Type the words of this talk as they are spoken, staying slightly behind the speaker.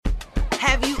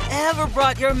Have you ever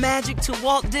brought your magic to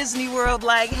Walt Disney World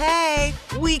like, hey,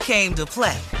 we came to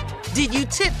play? Did you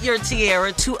tip your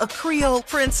tiara to a Creole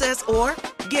princess or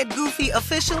get goofy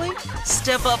officially?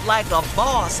 Step up like a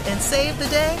boss and save the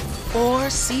day? Or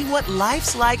see what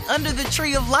life's like under the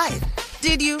tree of life?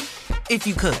 Did you? If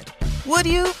you could. Would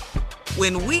you?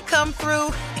 When we come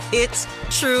through, it's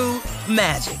true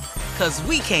magic. 'Cause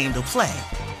we came to play.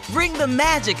 Bring the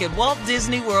magic at Walt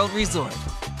Disney World Resort.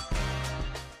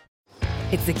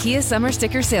 It's the Kia Summer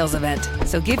Sticker Sales Event,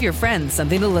 so give your friends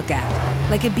something to look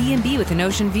at. Like a B&B with an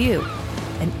ocean view,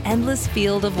 an endless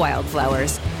field of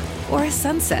wildflowers, or a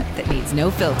sunset that needs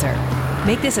no filter.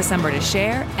 Make this a summer to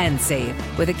share and save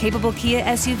with a capable Kia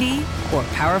SUV or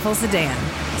powerful sedan.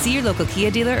 See your local Kia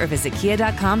dealer or visit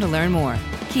kia.com to learn more.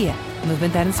 Kia,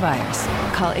 movement that inspires.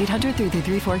 Call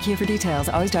 800-3334-KIA for details.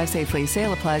 Always drive safely.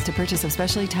 Sale applies to purchase of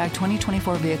specially tagged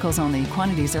 2024 vehicles only.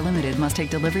 Quantities are limited. Must take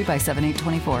delivery by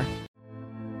 7/8/24.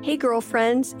 Hey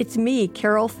girlfriends, it's me,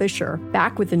 Carol Fisher,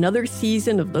 back with another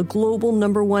season of the global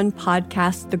 #1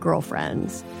 podcast, The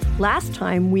Girlfriends. Last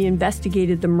time, we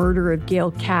investigated the murder of Gail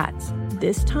Katz.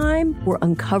 This time, we're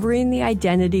uncovering the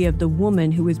identity of the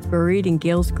woman who was buried in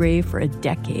Gail's grave for a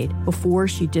decade before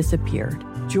she disappeared.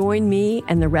 Join me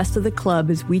and the rest of the club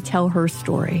as we tell her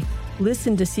story.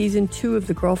 Listen to Season 2 of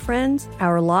The Girlfriends,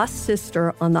 Our Lost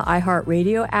Sister on the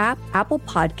iHeartRadio app, Apple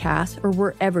Podcasts, or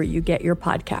wherever you get your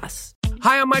podcasts.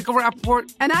 Hi, I'm Michael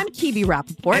Rappaport. And I'm Kibi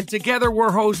Rappaport. And together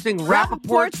we're hosting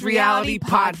Rappaport's Reality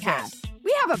Podcast.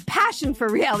 We have a passion for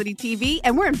reality TV,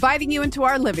 and we're inviting you into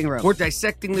our living room. We're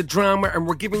dissecting the drama, and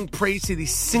we're giving praise to the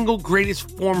single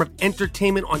greatest form of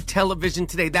entertainment on television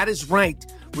today. That is right.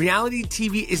 Reality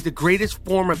TV is the greatest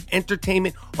form of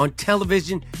entertainment on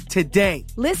television today.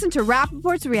 Listen to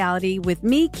Rappaport's Reality with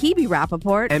me, Kibi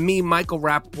Rappaport. And me, Michael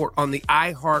Rappaport, on the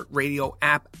iHeartRadio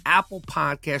app, Apple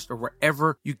Podcast, or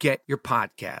wherever you get your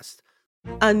podcast.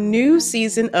 A new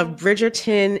season of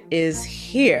Bridgerton is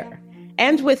here.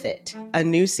 And with it, a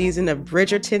new season of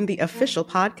Bridgerton, the official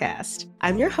podcast.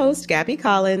 I'm your host, Gabby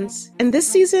Collins, and this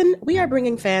season, we are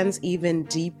bringing fans even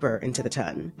deeper into the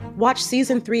ton. Watch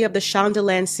Season 3 of the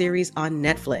Shondaland series on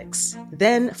Netflix.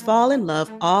 Then fall in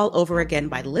love all over again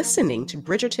by listening to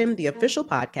Bridgerton, the official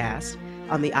podcast,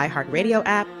 on the iHeartRadio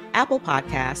app, Apple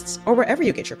Podcasts, or wherever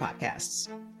you get your podcasts.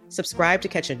 Subscribe to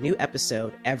catch a new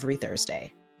episode every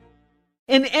Thursday.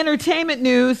 In entertainment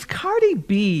news, Cardi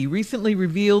B recently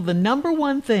revealed the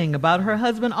 #1 thing about her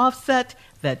husband Offset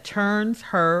that turns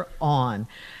her on.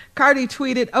 Cardi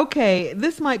tweeted, "Okay,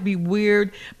 this might be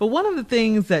weird, but one of the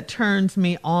things that turns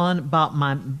me on about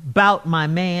my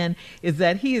man is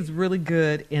that he is really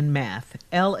good in math.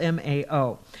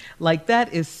 LMAO. Like,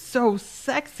 that is so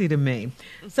sexy to me."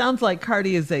 Sounds like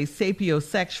Cardi is a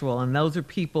sapiosexual, and those are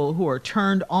people who are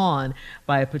turned on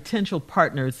by a potential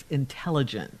partner's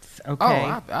intelligence.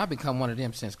 Okay. Oh, I've become one of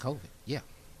them since COVID. Yeah.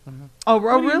 Mm-hmm. Oh,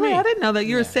 really? I didn't know that.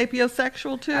 You're a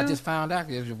sapiosexual too? I just found out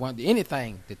there's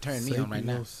anything that turned me on right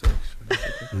now.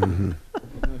 Mm-hmm.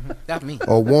 That's me.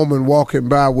 A woman walking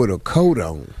by with a coat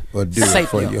on will do it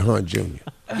for you, huh, Junior?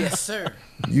 Yes, sir.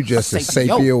 You just as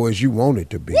sapio as you want it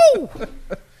to be. Woo!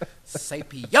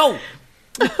 Sapio.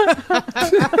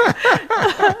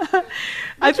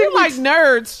 I think you like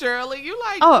nerds, Shirley. You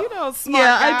like, smart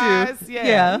guys.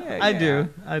 I do.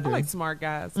 I like smart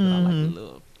guys, but I like a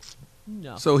little.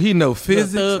 No. So he know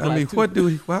physics. I mean,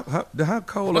 how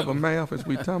cold of a math is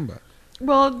we talking about?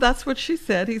 Well, that's what she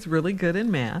said. He's really good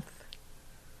in math.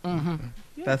 Mm-hmm.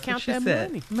 That's what she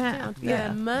said. Money. Math.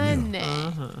 Yeah, money.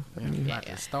 You got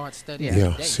to start studying.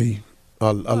 Yeah. See,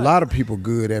 a lot of people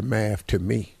good at math to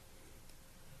me.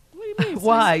 What do you mean?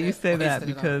 Why you say that?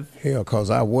 Because because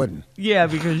I wasn't. Yeah,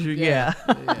 because you. Yeah.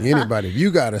 Anybody, if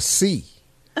you got a C.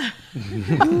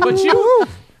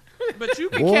 But you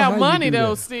can count money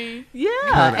though, Steve.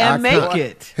 Yeah, and make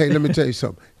it. Hey, let me tell you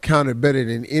something. Count it better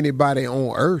than anybody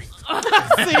on earth.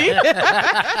 See?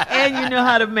 And you know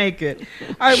how to make it.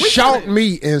 All right, shout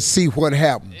me and see what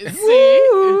happens.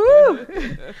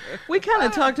 See? We kind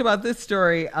of talked about this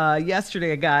story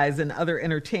yesterday, guys, and other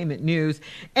entertainment news.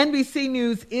 NBC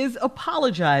News is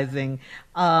apologizing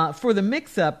for the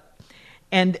mix-up,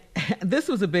 and this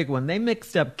was a big one. They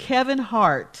mixed up Kevin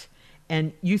Hart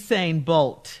and Usain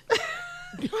Bolt.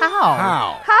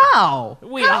 How?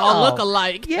 We all look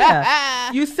alike.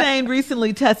 Yeah. Usain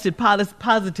recently tested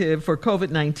positive for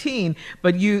COVID-19,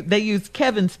 but they used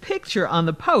Kevin's picture on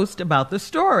the post about the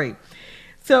story.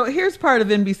 So here's part of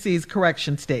NBC's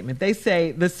correction statement. They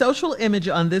say the social image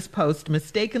on this post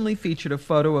mistakenly featured a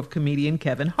photo of comedian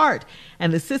Kevin Hart,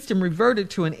 and the system reverted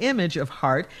to an image of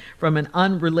Hart from an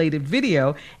unrelated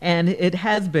video, and it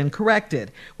has been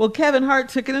corrected. Well, Kevin Hart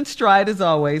took it in stride as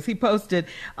always. He posted,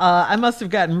 I must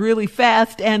have gotten really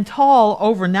fast and tall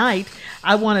overnight.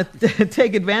 I want to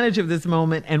take advantage of this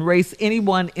moment and race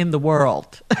anyone in the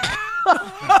world.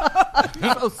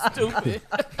 So stupid.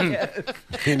 Yes.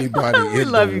 Anybody in the world. We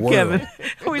love you, Kevin.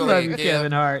 We love you,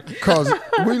 Kevin Hart. Because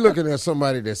we're looking at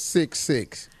somebody that's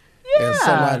 6'6", and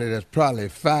somebody that's probably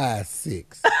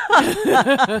 5'6".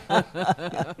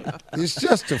 It's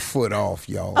just a foot off,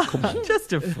 y'all. Come on.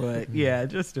 Just a foot. Yeah,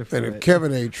 just a foot. And if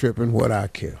Kevin ain't tripping, what I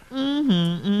care.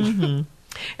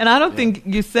 And I don't think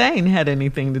Usain had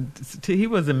anything to he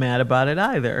wasn't mad about it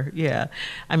either. Yeah.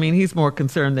 I mean, he's more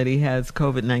concerned that he has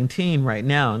COVID-19 right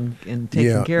now and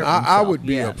taking care of himself. I would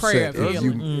be upset if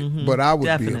you, but I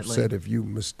would be upset if you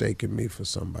mistaken me for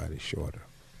somebody shorter.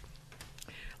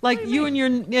 Like you and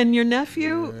your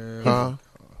nephew? Huh?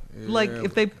 Like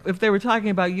if they were talking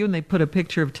about you and they put a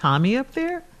picture of Tommy up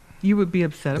there? You would be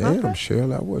upset about that? Damn,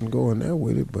 Cheryl, I wasn't going there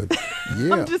with it, but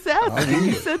yeah. I'm just asking.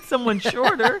 You said someone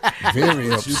shorter.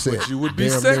 Very upset. But you would be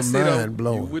sexy,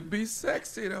 though. You would be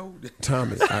sexy, though.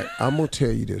 Tommy, I'm going to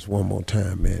tell you this one more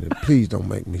time, man, and please don't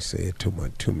make me say it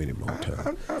too many more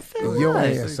times. Your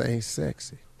ass ain't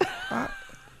sexy.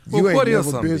 You ain't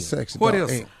never been sexy. What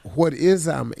is? What is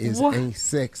ain't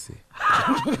sexy.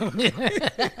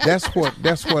 That's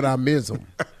what I'm ism.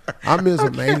 I'm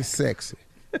ism ain't sexy.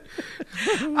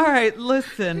 All right,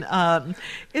 listen.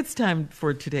 It's time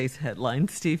for today's headline.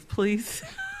 Steve, please.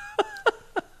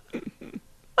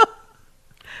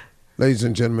 Ladies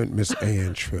and gentlemen, Miss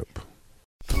Ann Tripp.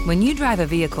 When you drive a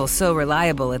vehicle so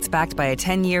reliable it's backed by a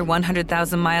 10-year,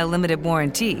 100,000-mile limited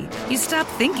warranty, you stop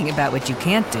thinking about what you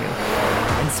can't do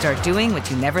and start doing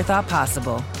what you never thought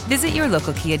possible. Visit your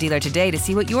local Kia dealer today to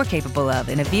see what you're capable of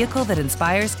in a vehicle that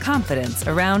inspires confidence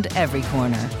around every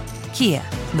corner. Kia,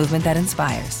 movement that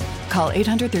inspires. Call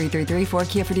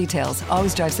 800-333-4KIA for details.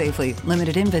 Always drive safely.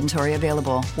 Limited inventory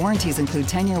available. Warranties include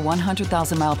 10-year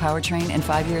 100,000-mile powertrain and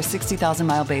 5-year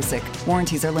 60,000-mile basic.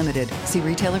 Warranties are limited. See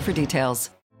retailer for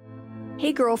details.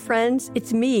 Hey girlfriends,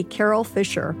 it's me, Carol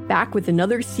Fisher, back with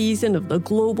another season of the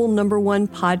global #1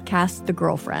 podcast, The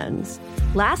Girlfriends.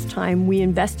 Last time, we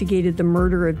investigated the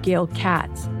murder of Gail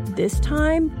Katz. This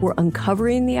time, we're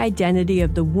uncovering the identity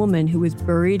of the woman who was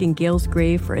buried in Gail's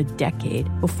grave for a decade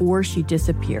before she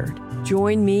disappeared.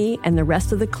 Join me and the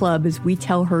rest of the club as we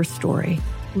tell her story.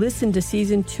 Listen to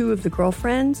Season 2 of The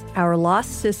Girlfriends, Our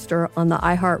Lost Sister on the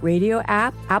iHeartRadio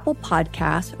app, Apple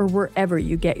Podcasts, or wherever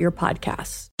you get your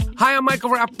podcasts. Hi, I'm Michael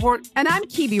Rappaport. And I'm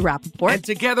Kibi Rappaport. And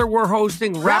together we're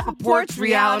hosting Rappaport's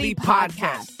Reality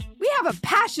Podcast. We have a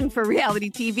passion for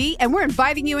reality TV, and we're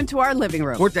inviting you into our living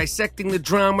room. We're dissecting the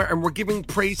drama, and we're giving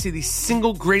praise to the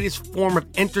single greatest form of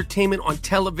entertainment on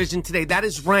television today. That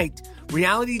is right.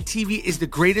 Reality TV is the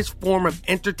greatest form of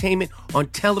entertainment on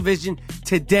television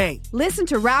today. Listen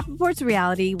to Rappaport's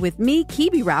Reality with me,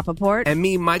 Kibi Rappaport. And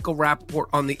me, Michael Rappaport,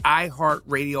 on the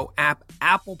iHeartRadio app,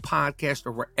 Apple Podcast,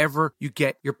 or wherever you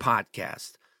get your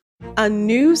podcast. A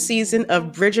new season of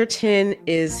Bridgerton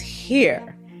is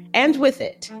here. And with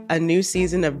it, a new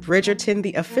season of Bridgerton,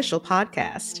 the official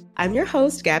podcast. I'm your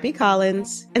host, Gabby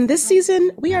Collins, and this season,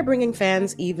 we are bringing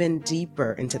fans even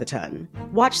deeper into the ton.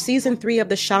 Watch season 3 of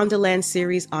the Shondaland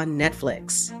series on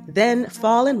Netflix. Then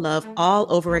fall in love all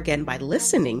over again by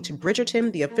listening to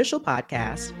Bridgerton, the official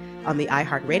podcast, on the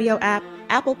iHeartRadio app,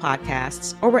 Apple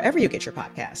Podcasts, or wherever you get your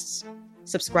podcasts.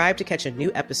 Subscribe to catch a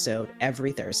new episode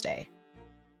every Thursday.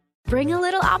 Bring a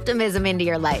little optimism into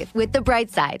your life with The Bright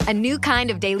Side, a new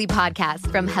kind of daily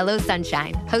podcast from Hello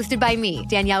Sunshine, hosted by me,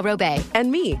 Danielle Robay.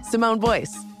 And me, Simone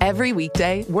Boyce. Every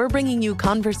weekday, we're bringing you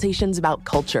conversations about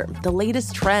culture, the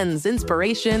latest trends,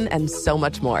 inspiration, and so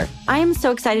much more. I am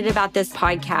so excited about this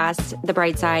podcast, The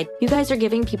Bright Side. You guys are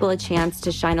giving people a chance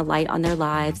to shine a light on their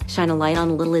lives, shine a light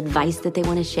on a little advice that they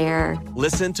want to share.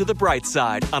 Listen to The Bright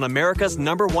Side on America's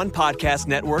 #1 podcast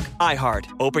network, iHeart.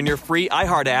 Open your free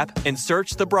iHeart app and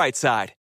search The Bright Side.